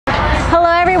Hello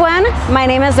everyone, my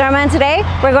name is Norma and today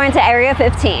we're going to Area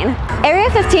 15. Area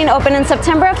 15 opened in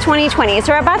September of 2020,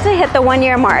 so we're about to hit the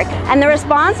 1-year mark, and the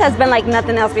response has been like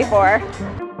nothing else before.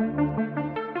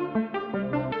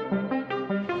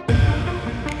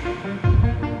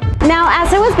 Now,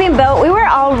 as it was being built, we were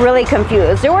all really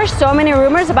confused. There were so many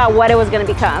rumors about what it was going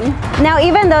to become. Now,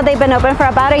 even though they've been open for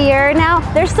about a year now,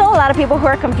 there's still a lot of people who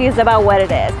are confused about what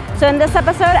it is. So in this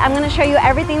episode, I'm going to show you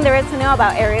everything there is to know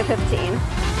about Area 15.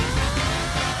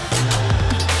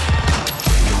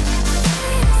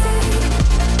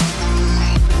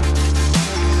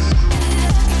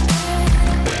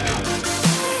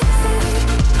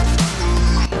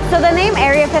 So the name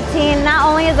Area 15 not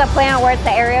only is a play on words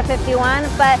to Area 51,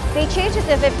 but they changed it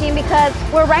to 15 because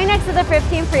we're right next to the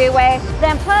 15 freeway.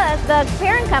 Then plus, the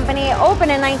parent company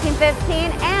opened in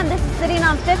 1915, and this is sitting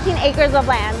on 15 acres of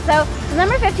land. So the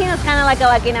number 15 is kind of like a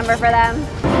lucky number for them.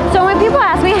 So when people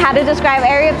ask me how to describe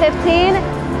Area 15,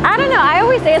 I don't know, I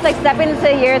always say it's like stepping into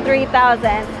the year 3000.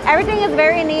 Everything is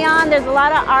very neon, there's a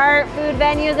lot of art, food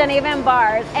venues, and even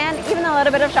bars, and even a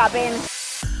little bit of shopping.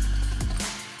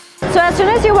 So as soon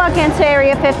as you walk into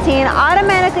Area 15,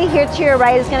 automatically here to your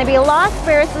right is going to be Lost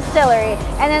Spirits Distillery,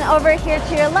 and then over here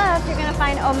to your left, you're going to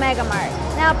find Omega Mart.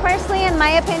 Now, personally, in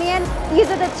my opinion,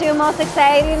 these are the two most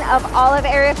exciting of all of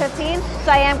Area 15,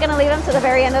 so I am going to leave them to the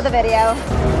very end of the video.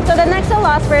 So the next to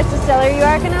Lost Spirits Distillery, you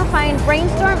are going to find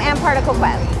Brainstorm and Particle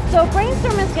Quest. So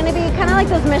Brainstorm is going to be kind of like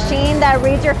this machine that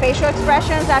reads your facial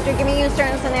expressions after giving you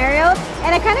certain scenarios,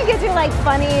 and it kind of gives you like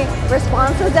funny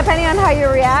responses depending on how you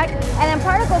react. And then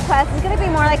Particle Quest is going to be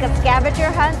more like a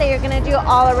scavenger hunt that you're going to do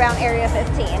all around Area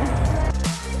 15.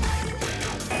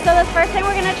 So this first thing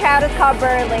we're going to try out is called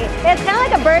Birdly. It's kind of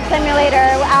like a bird simulator.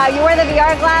 You wear the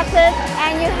VR glasses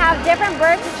and you have different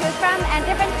birds to choose from and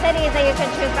different cities that you can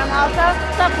choose from also.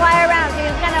 So fly around, so you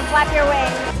just kind of flap your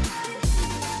wings.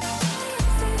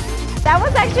 That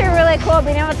was actually really cool,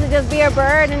 being able to just be a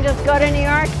bird and just go to New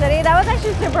York City. That was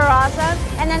actually super awesome.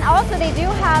 And then also they do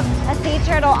have a sea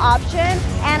turtle option,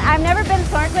 and I've never been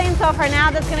snorkeling, so for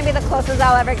now that's going to be the closest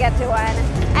I'll ever get to one.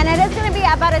 And it is going to be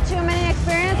about a 2-minute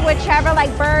experience, whichever like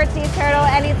bird, sea turtle,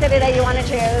 any city that you want to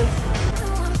choose.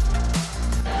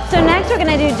 So next we're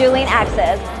going to do Dueling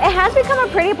Axes. It has become a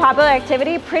pretty popular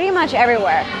activity pretty much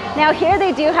everywhere. Now here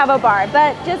they do have a bar,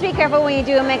 but just be careful when you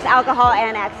do mix alcohol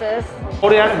and axes.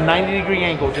 Hold it at a 90-degree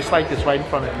angle, just like this, right in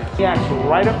front of you. The axle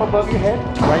right up above your head,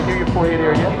 right near your forehead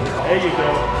area. There you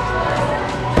go.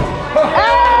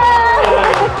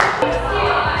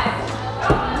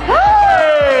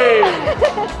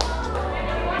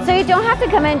 So you don't have to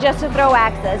come in just to throw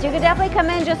axes. You could definitely come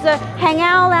in just to hang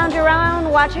out, lounge around,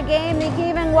 watch a game. You can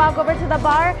even walk over to the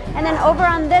bar. And then over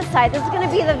on this side, this is going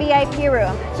to be the VIP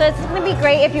room. So it's going to be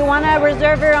great if you want to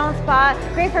reserve your own spot.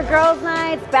 Great for girls'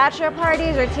 nights, bachelor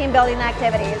parties, or team building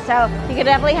activities. So you could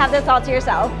definitely have this all to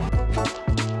yourself.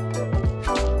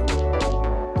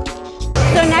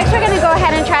 So next we're going to go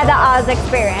ahead and try the Oz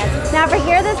experience. Now for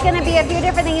here, there's going to be a few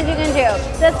different things you can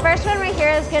do. This first one right here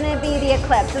is going to be the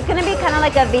Eclipse. It's going to be kind of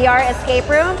like a VR escape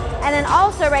room. And then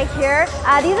also right here,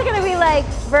 these are going to be like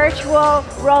virtual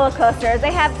roller coasters.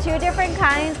 They have 2 different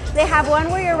kinds. They have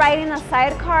one where you're riding a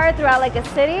sidecar throughout like a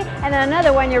city, and then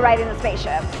another one you're riding a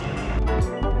spaceship.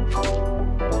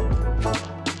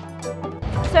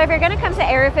 So if you're going to come to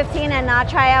Area 15 and not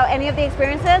try out any of the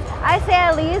experiences, I say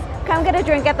at least come get a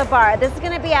drink at the bar. This is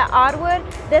going to be at Oddwood.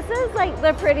 This is like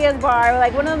the prettiest bar,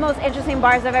 like one of the most interesting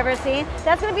bars I've ever seen.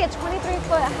 That's going to be a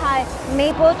 23-foot high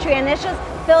maple tree, and it's just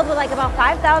filled with like about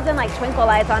 5,000 like twinkle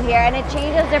lights on here, and it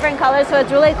changes different colors, so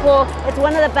it's really cool. It's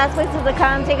one of the best places to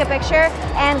come, take a picture,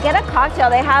 and get a cocktail.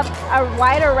 They have a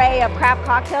wide array of craft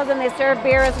cocktails, and they serve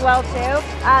beer as well too.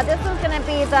 This one's going to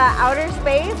be the Outer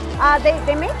Space.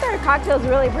 They make their cocktails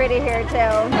really pretty here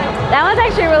too. That one's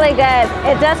actually really good.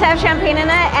 It does have champagne in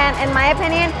it, and in my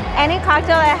opinion, any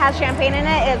cocktail that has champagne in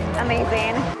it is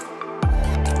amazing.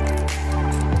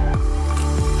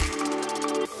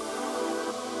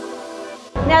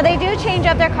 Now they do change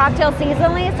up their cocktails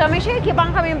seasonally, so make sure you keep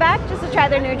on coming back just to try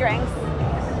their new drinks.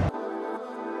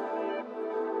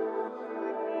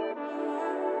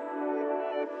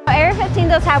 Area 15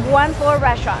 does have one floor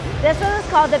restaurant. This one is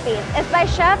called The Beast. It's by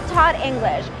Chef Todd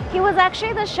English. He was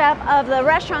actually the chef of the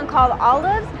restaurant called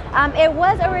Olives. It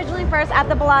was originally first at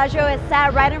the Bellagio. It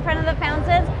sat right in front of the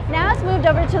fountains. Now it's moved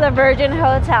over to the Virgin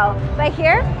Hotel. But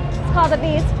here, it's called The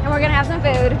Beast, and we're gonna have some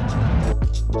food.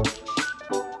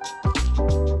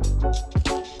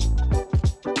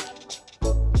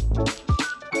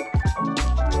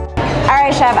 All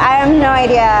right, Chef, I have no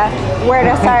idea where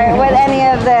to start with any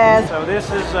of this. So this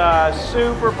is a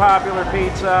super popular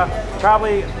pizza,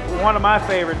 probably one of my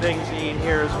favorite things to eat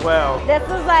here as well. This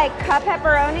is like cut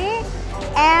pepperoni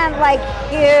and like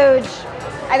huge,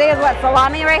 I think it's what,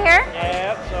 salami right here?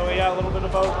 Yeah, so we got a little bit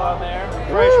of both on there.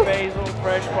 Fresh basil,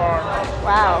 fresh parm.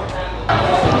 Wow.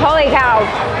 Holy cow.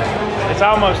 It's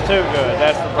almost too good,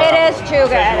 that's the problem. It is too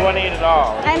good. You want to eat it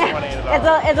all. I know.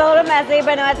 It's a little messy,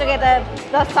 but no, it's okay.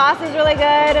 The sauce is really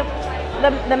good.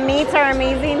 The meats are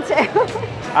amazing too.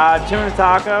 Tuna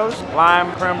tacos, lime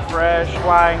creme fraiche,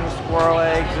 flying squirrel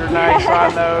eggs are nice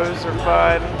on those, are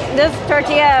fun. This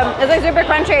tortilla is like super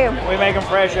crunchy. We make them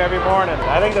fresh every morning.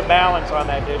 I think the balance on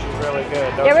that dish is really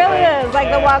good. It really is. Like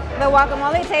the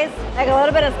guacamole tastes like a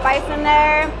little bit of spice in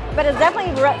there, but it's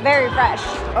definitely very fresh.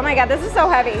 Oh my God, this is so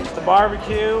heavy. The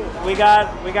barbecue, we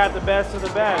got the best of the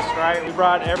best, right? We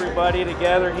brought everybody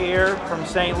together here from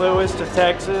St. Louis to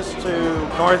Texas to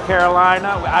North Carolina.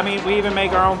 I mean, we even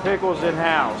make our own pickles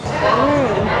in-house.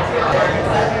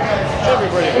 Should be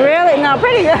pretty good. Really? No,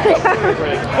 pretty good.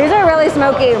 These are really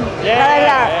smoky. Yeah, I like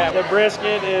that. Yeah. The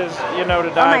brisket is, you know, to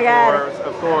die for,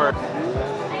 of course.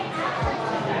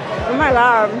 Oh my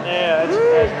God. Yeah, that's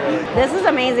good. This is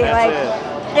amazing.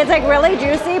 That's it's like really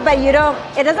juicy, but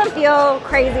it doesn't feel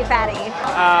crazy fatty.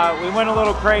 We went a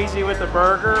little crazy with the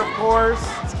burger, of course.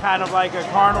 It's kind of like a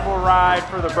carnival ride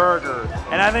for the burger.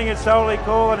 And I think it's totally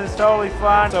cool and it's totally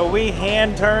fun. So we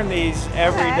hand turn these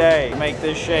every day, make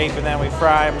this shape, and then we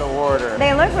fry them to order.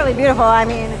 They look really beautiful. I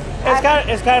mean,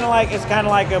 it's kind of like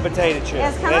a potato chip.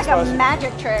 It's kind of like a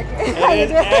magic trick.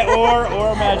 It is, or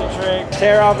a magic trick.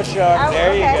 Tear off a chunk. Oh,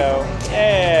 there you go.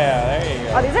 Yeah, there you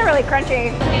go. Oh, these are really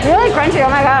crunchy. Really crunchy. Oh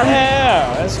my God.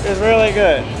 Yeah, it's really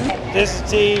good. This is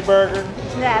T burger.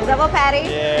 Yeah, double patty.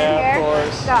 Yeah, of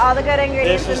course. Got all the good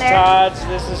ingredients in there.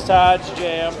 This is Todd's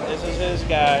jam. This is his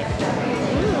guy.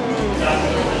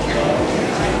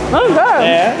 Oh, good.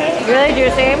 Yeah. Really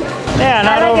juicy. Yeah,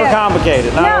 not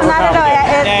overcomplicated. Not at all.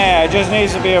 Yeah, it just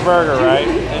needs to be a burger, right?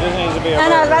 It just needs to be a burger.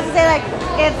 And I was about to say, like,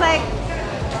 it's like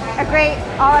a great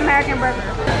all-American burger.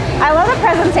 I love the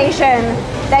presentation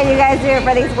that you guys do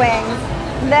for these wings.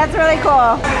 That's really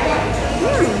cool.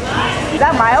 Is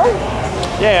that mild?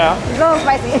 Yeah. It's a little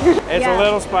spicy. It's a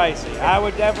little spicy. I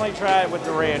would definitely try it with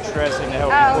the ranch dressing to help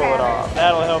you pull it off.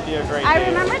 That'll help you a great deal. I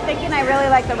remember thinking I really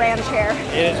like the ranch here.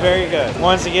 It is very good.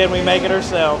 Once again, we make it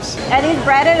ourselves. And he's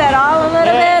breaded at all a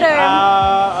little bit? Or?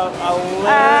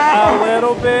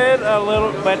 A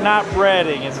little, but not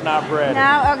breading. It's not breading.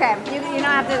 No? Okay. You don't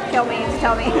have to kill me. Just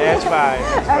tell me. Yeah, it's fine.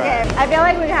 Okay. I feel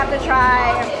like we have to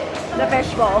try the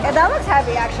fish bowl. That looks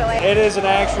heavy, actually. It is an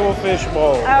actual fish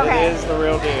bowl. Okay. It is the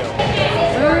real deal.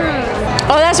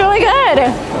 Oh, that's really good.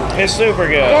 It's super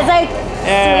good. It's like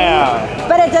sweet,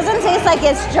 but it doesn't taste like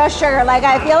it's just sugar. Like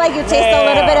I feel like you taste a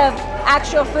little bit of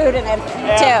actual fruit in it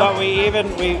too. But we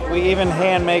even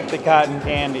hand make the cotton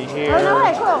candy here. Oh,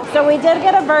 no, cool. So we did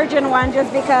get a virgin one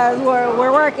just because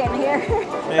we're working here.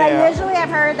 But usually I've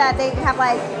heard that they have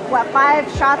like, what,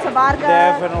 5 shots of vodka?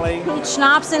 Definitely. Peach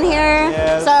schnapps in here.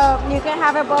 Yes. So you can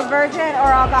have it both virgin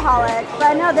or alcoholic.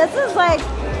 But no, this is like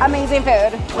amazing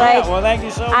food. Like, well, thank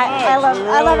you so much. I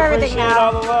love everything now.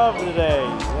 All the love today.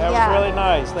 That was really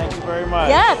nice. Thank you very much.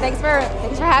 Yeah, thanks for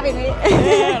having me.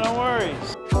 Yeah, no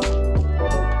worries.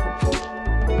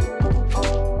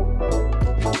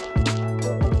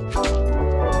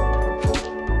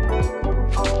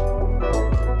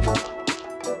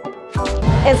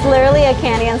 It's literally a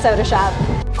candy and soda shop.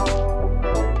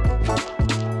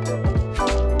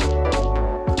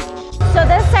 So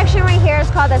this section right here is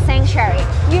called the Sanctuary.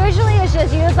 Usually it's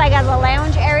just used like as a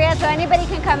lounge area, so anybody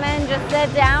can come in and just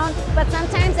sit down, but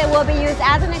sometimes it will be used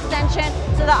as an extension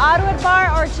to the Oddwood bar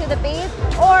or to the Beast,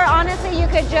 or honestly you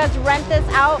could just rent this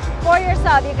out for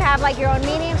yourself. You could have like your own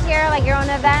meetings here, like your own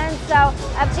events, so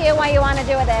up to you what you want to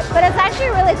do with it. But it's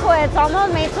actually really cool. It's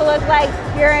almost made to look like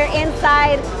you're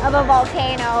inside of a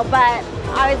volcano, but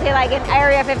obviously like in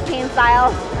Area 15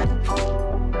 style.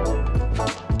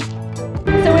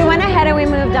 So we went ahead and we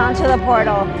moved on to the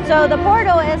portal. So the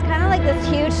portal is kind of like this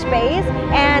huge space,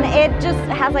 and it just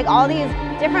has like all these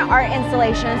different art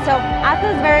installations. So at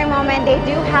this very moment, they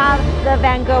do have the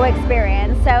Van Gogh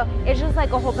experience. So it's just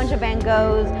like a whole bunch of Van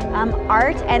Gogh's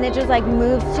art, and it just like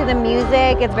moves to the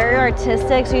music. It's very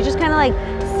artistic. So you just kind of like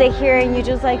sit here and you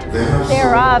just like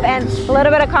stare up, and a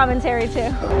little bit of commentary too.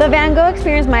 The Van Gogh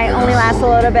experience might only last a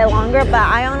little bit longer, but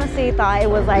I honestly thought it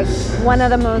was like one of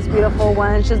the most beautiful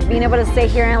ones. Just being able to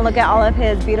sit here and look at all of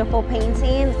his beautiful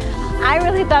paintings. I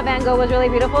really thought Van Gogh was really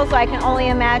beautiful, so I can only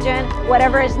imagine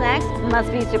whatever is next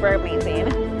must be super amazing.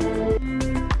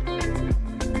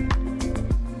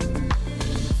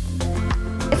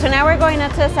 So now we're going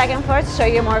up to the second floor to show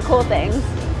you more cool things.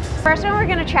 First one we're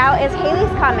gonna try out is Haley's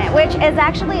Comet, which is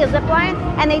actually a zip line,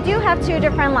 and they do have 2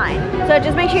 different lines. So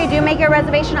just make sure you do make your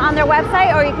reservation on their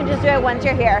website, or you can just do it once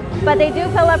you're here. But they do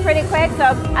fill up pretty quick, so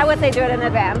I would say do it in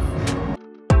advance.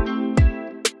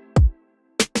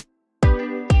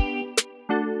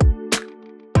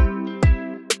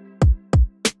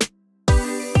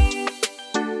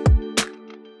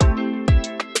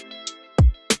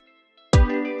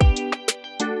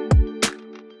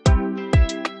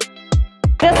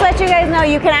 Just to let you guys know,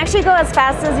 you can actually go as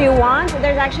fast as you want.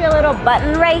 There's actually a little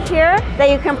button right here that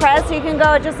you can press, so you can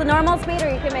go just the normal speed, or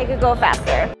you can make it go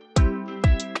faster.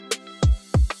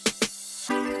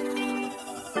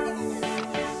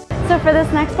 So for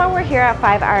this next spot, we're here at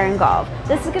 5 Iron Golf.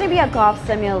 This is going to be a golf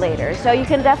simulator, so you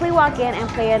can definitely walk in and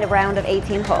play a round of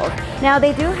 18 holes. Now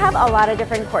they do have a lot of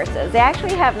different courses. They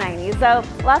actually have 90, so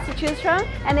lots to choose from,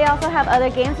 and they also have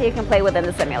other games that you can play within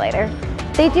the simulator.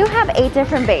 They do have 8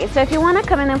 different bays, so if you want to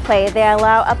come in and play, they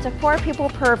allow up to 4 people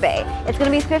per bay. It's going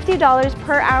to be $50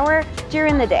 per hour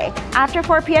during the day. After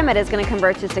 4 p.m. it is going to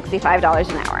convert to $65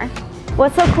 an hour.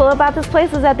 What's so cool about this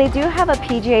place is that they do have a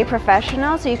PGA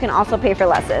professional, so you can also pay for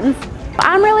lessons.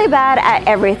 I'm really bad at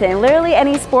everything. Literally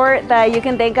any sport that you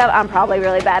can think of, I'm probably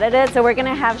really bad at it. So we're going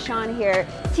to have Sean here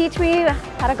teach me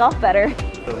how to golf better.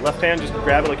 The left hand, just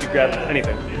grab it like you grab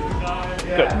anything.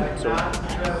 Good. So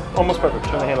almost perfect.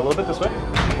 Turn the hand a little bit this way.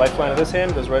 Lifeline of this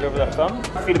hand goes right over that thumb.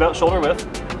 Feet about shoulder width.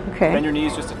 Okay. Bend your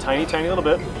knees just a tiny, tiny little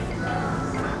bit.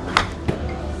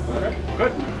 Okay.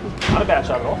 Good. Not a bad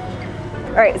shot at all.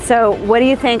 All right, so what do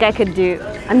you think I could do?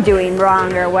 I'm doing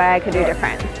wrong, or what I could do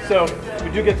different? So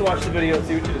we do get to watch the video and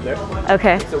see what you did there.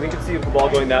 Okay. So we can see the ball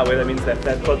going that way. That means that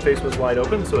that club face was wide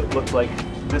open, so it looked like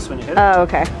this when you hit it. Oh,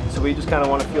 okay. So we just kind of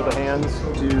want to feel the hands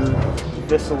do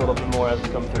this a little bit more as we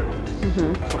come through.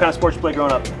 What kind of sports you play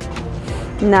growing up?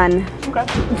 None. Okay.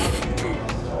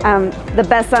 The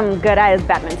best I'm good at is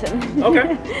badminton.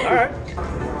 Okay. All right.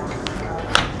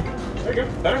 Very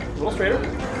good. Better. A little straighter.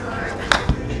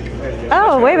 There you go.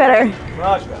 Oh, way better.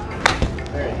 Much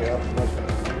better. There you go. Much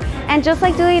better. And just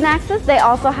like Dueling Axes, they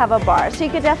also have a bar, so you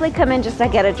could definitely come in just to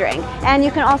get a drink. And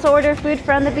you can also order food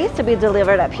from the beach to be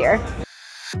delivered up here.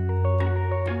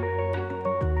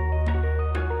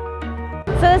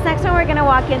 So this next one we're going to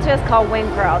walk into is called Wing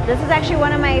Girl. This is actually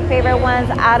one of my favorite ones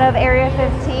out of Area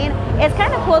 15. It's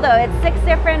kind of cool though. It's 6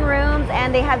 different rooms,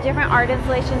 and they have different art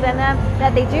installations in them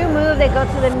that they do move. They go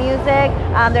to the music.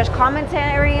 There's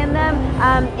commentary in them.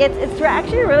 It's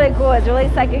actually really cool. It's really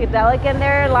psychedelic in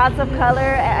there. Lots of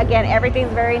color. Again,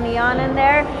 everything's very neon in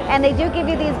there. And they do give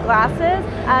you these glasses.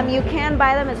 You can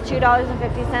buy them. It's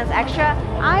 $2.50 extra.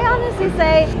 I honestly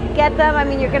say get them. I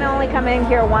mean, you're going to only come in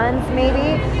here once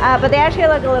maybe, but they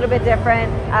actually look a little bit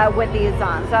different with these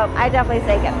on. So I definitely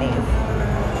say get these.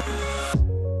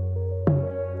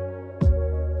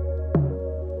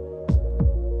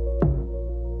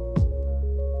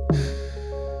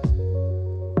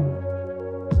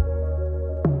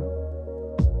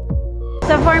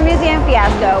 So for Museum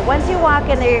Fiasco, once you walk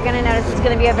in there, you're going to notice it's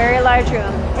going to be a very large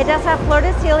room. It does have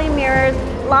floor-to-ceiling mirrors,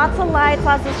 lots of lights,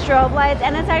 lots of strobe lights,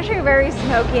 and it's actually very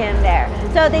smoky in there.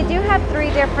 So they do have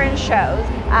 3 different shows.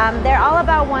 They're all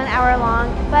about 1 hour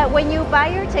long, but when you buy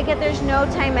your ticket, there's no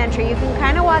time entry. You can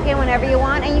kind of walk in whenever you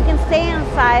want, and you can stay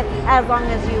inside as long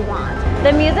as you want.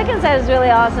 The music inside is really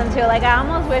awesome too. Like, I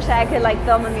almost wish I could like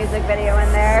film a music video in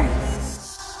there.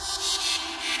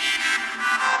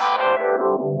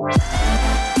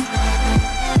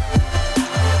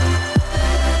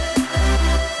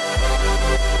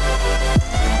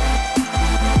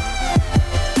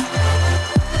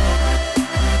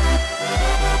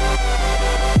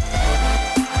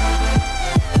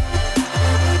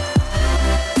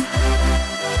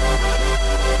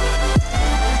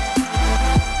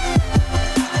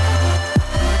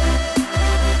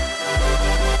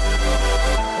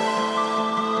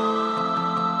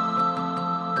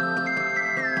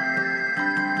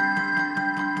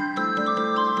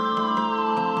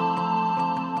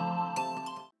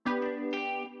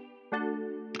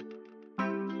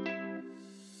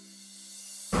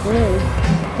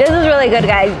 This is really good,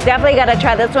 guys. Definitely gotta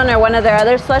try this one or one of their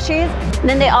other slushies. And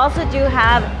then they also do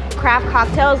have craft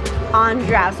cocktails on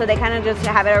draft, so they kind of just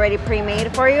have it already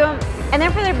pre-made for you. And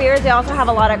then for their beers, they also have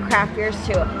a lot of craft beers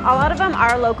too. A lot of them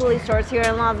are locally sourced here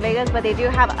in Las Vegas, but they do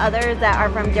have others that are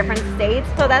from different states.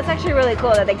 So that's actually really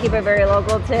cool that they keep it very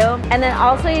local too. And then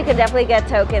also you can definitely get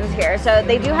tokens here. So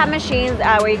they do have machines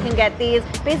where you can get these.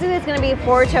 Basically it's gonna be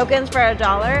 4 tokens for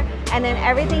 $1. And then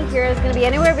everything here is going to be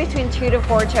anywhere between 2 to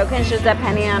 4 tokens, just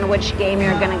depending on which game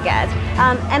you're going to get.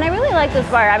 And I really like this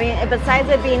bar. I mean, besides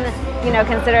it being, you know,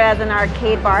 considered as an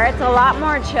arcade bar, it's a lot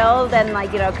more chill than,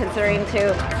 like, you know, considering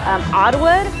to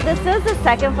Oddwood. This is the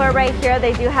second floor right here.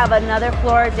 They do have another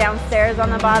floor downstairs on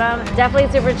the bottom.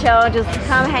 Definitely super chill. Just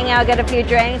come hang out, get a few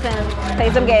drinks, and play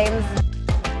some games.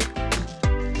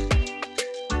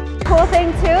 Cool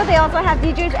thing too, they also have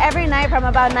DJs every night from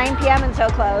about 9 p.m. until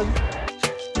close.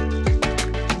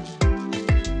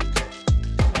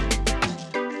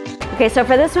 Okay, so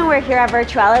for this one, we're here at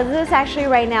Virtualis. This is actually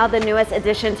right now the newest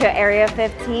addition to Area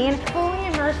 15. Fully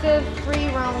immersive, free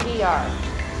roam VR.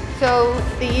 So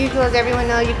the usual, as everyone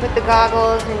knows, you put the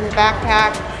goggles in the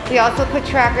backpack. We also put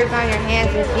trackers on your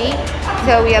hands and feet.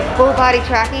 So we have full body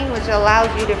tracking, which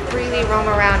allows you to freely roam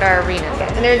around our arena.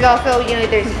 And there's also, you know,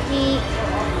 there's heat,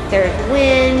 there's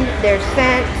wind, there's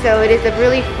scent. So it is a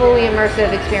really fully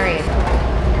immersive experience.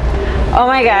 Oh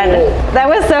my God, that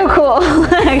was so cool.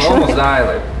 Actually. Almost died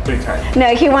like 3 times.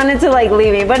 No, he wanted to like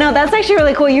leave me, but no, that's actually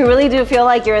really cool. You really do feel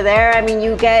like you're there. I mean,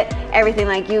 you get everything,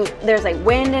 like there's like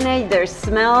wind in it, there's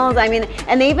smells. I mean,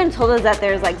 and they even told us that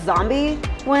there's like zombie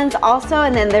ones also,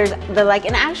 and then there's like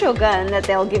an actual gun that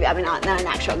they'll give you. I mean, not an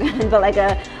actual gun, but like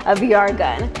a VR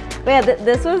gun. But yeah,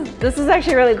 this was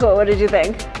actually really cool. What did you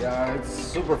think? Yeah, it's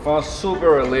super fun,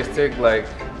 super realistic. Like,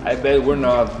 I bet we're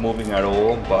not moving at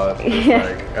all, but there's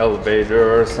like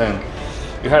elevators, and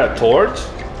you had a torch.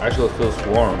 Actually feels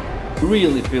warm. You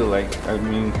really feel like, I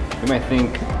mean, you might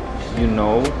think you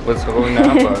know what's going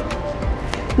on, but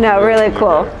no, really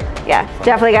cool. Yeah,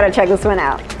 definitely got to check this one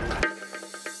out.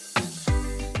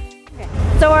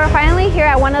 So we're finally here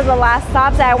at one of the last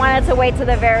stops that I wanted to wait to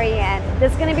the very end.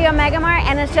 This is going to be Omega Mart,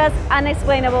 and it's just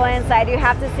unexplainable inside. You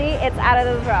have to see, it's out of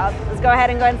this world. Let's go ahead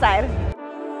and go inside.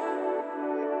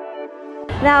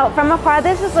 Now, from afar,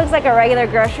 this just looks like a regular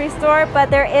grocery store, but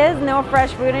there is no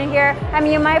fresh food in here. I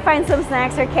mean, you might find some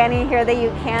snacks or candy in here that you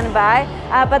can buy,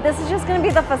 but this is just gonna be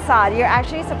the facade. You're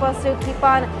actually supposed to keep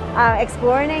on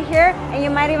exploring it here, and you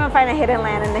might even find a hidden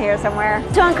land in here somewhere.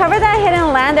 To uncover that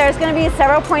hidden land, there's gonna be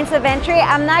several points of entry.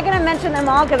 I'm not gonna mention them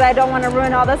all because I don't wanna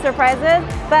ruin all the surprises,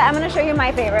 but I'm gonna show you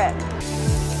my favorite.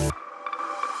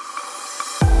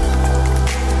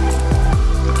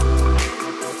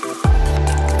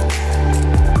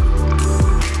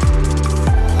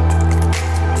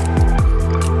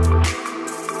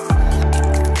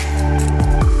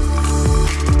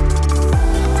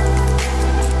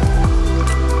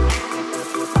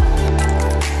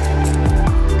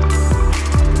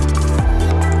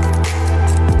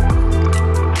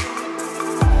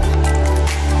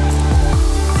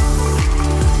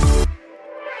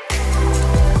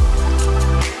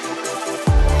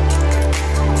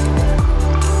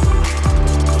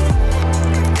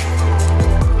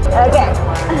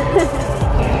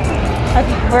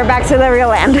 We're back to the real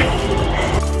land. This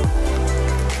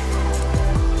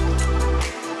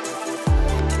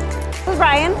is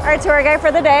Brian, our tour guide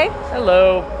for the day.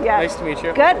 Hello. Yeah. Nice to meet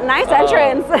you. Good. Nice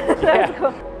entrance. That's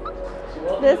cool.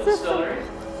 This is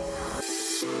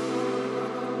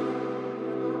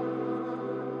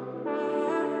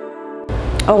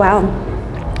oh wow,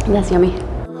 that's yummy.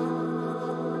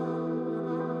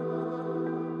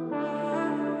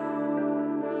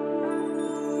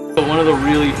 One of the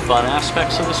really fun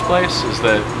aspects of this place is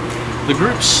that the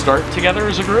groups start together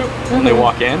as a group when they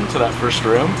walk into that first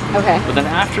room. Okay. But then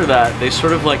after that, they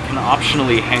sort of like can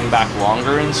optionally hang back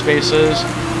longer in spaces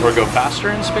or go faster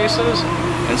in spaces.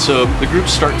 And so the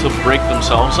groups start to break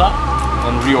themselves up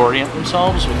and reorient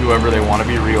themselves with whoever they want to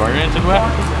be reoriented with.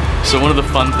 So one of the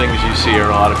fun things you see are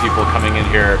a lot of people coming in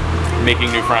here, making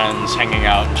new friends, hanging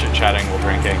out and chit-chatting while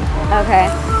drinking.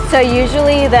 Okay. So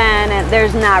usually then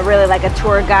there's not really like a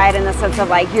tour guide in the sense of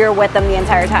like you're with them the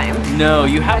entire time? No,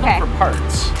 you have them for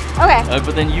parts. Okay.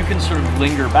 But then you can sort of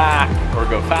linger back or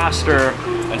go faster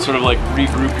and sort of like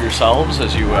regroup yourselves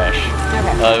as you wish.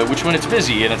 Okay. Which when it's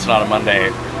busy and it's not a Monday,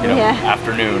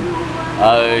 afternoon,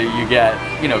 you get,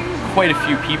 quite a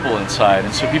few people inside.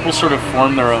 And so people sort of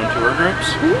form their own tour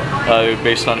groups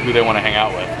based on who they want to hang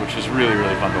out with, which is really,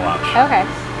 really fun to watch. Okay.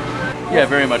 Yeah,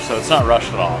 very much so. It's not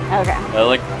rushed at all. Okay.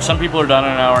 Like some people are done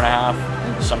in an hour and a half.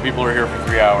 Some people are here for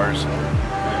 3 hours.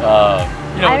 I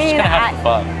mean, just kind of have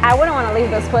fun. I wouldn't want to leave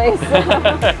this place.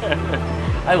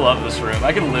 I love this room.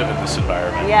 I can live in this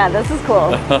environment. Yeah, this is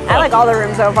cool. I like all the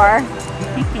rooms so far.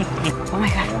 Oh my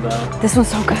God, this one's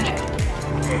so good.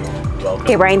 welcome.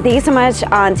 Okay, Brian, thank you so much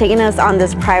on taking us on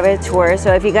this private tour.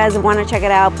 So if you guys want to check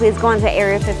it out, please go onto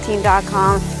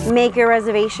area15.com, make your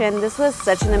reservation. This was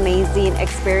such an amazing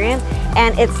experience,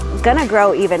 and it's gonna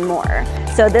grow even more.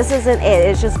 So this isn't it.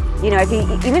 It's just, you know,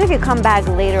 even if you come back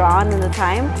later on in the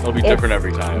time, It'll be different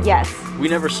every time. Yes. We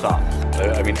never stop.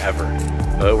 I mean, ever.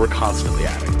 We're constantly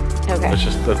adding. Okay. It's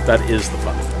just that is the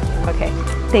fun. Okay.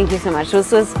 Thank you so much.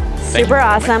 This was super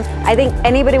awesome. I think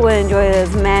anybody would enjoy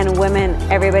this. Men, women,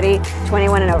 everybody,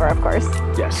 21 and over, of course.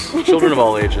 Yes. Children of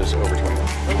all ages over 21.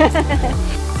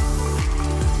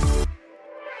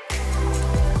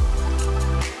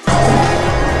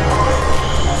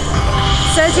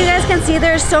 So as you guys can see,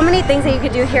 there's so many things that you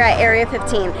could do here at Area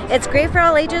 15. It's great for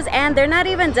all ages, and they're not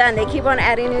even done. They keep on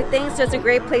adding new things, so it's a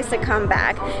great place to come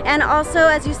back. And also,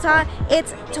 as you saw,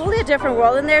 it's totally a different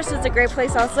world in there, so it's a great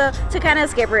place also to kind of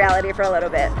escape reality for a little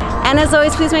bit. And as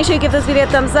always, please make sure you give this video a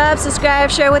thumbs up, subscribe,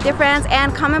 share with your friends,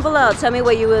 and comment below. Tell me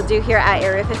what you will do here at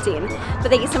Area 15. But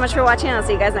thank you so much for watching, and I'll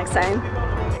see you guys next time.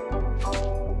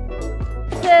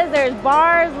 There's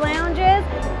bars, lounges,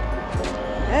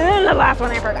 and then the last one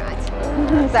I forgot.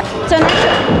 So next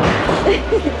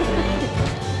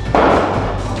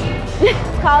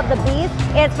it's called The Beast.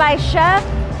 It's by Chef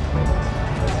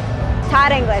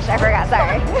Todd English. I forgot,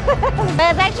 sorry.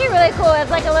 But it's actually really cool. It's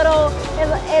like a little,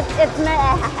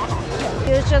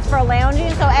 it's just for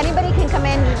lounging, so anybody can come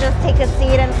in and just take a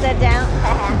seat and sit down.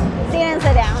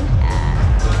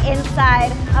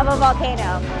 Inside of a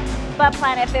volcano. But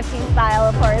Planet 15 style,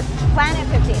 of course. Planet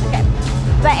 15, okay.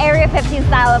 But Area 15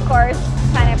 style, of course.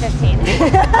 Planet 15.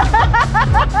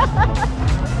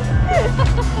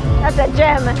 That's a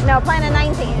gym. No, Planet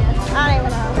 19. I don't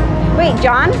even know. Wait,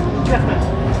 John? Yes, ma'am.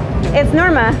 It's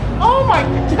Norma. Oh my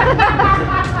God.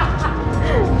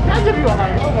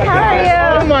 How are you?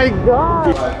 Oh my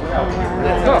God.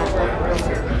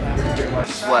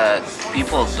 What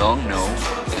people don't know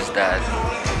is that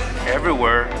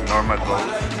everywhere Norma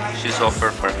goes, she's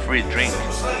offered for a free drink,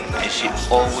 and she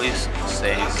always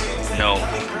says no.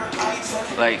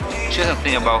 Like, she doesn't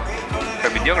think about her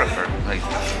videographer. Like,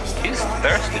 he's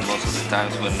thirsty most of the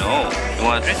times, but no. You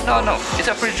want a drink? No, no. It's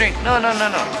a free drink. No, no, no,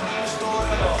 no.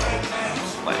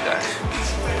 Oh my gosh.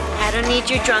 I don't need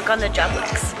you drunk on the job,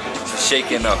 Lex.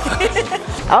 Shaking up.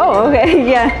 Oh, okay,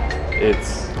 yeah.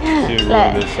 It's too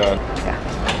really shot.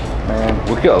 Man,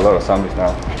 we kill a lot of zombies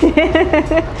now. So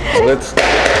let's.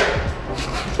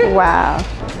 Wow.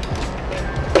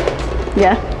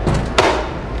 Yeah.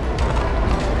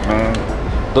 Man,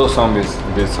 those zombies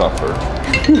did suffer.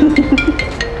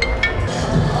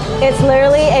 It's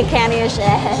literally a candy of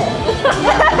shit.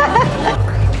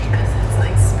 Because it's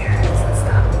like spirits and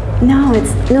stuff. No,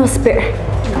 it's no spirit.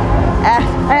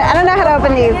 I don't know how to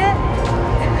open these.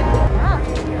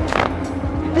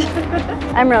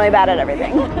 I'm really bad at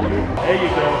everything. There you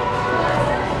go.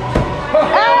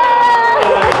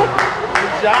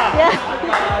 Good job. Yeah.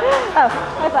 Oh,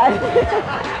 high five.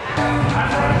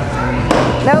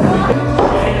 Nope.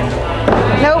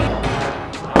 Nope.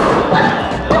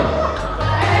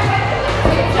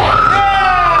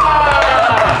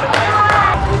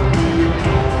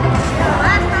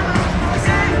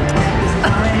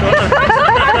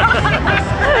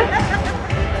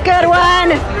 Good one.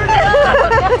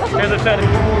 Here's a teddy.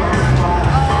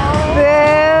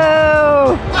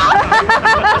 Boo.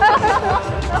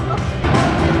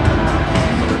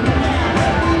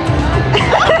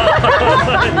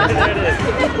 There it is.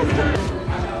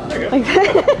 There you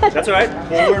go. That's all right.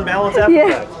 We'll learn balance after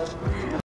that.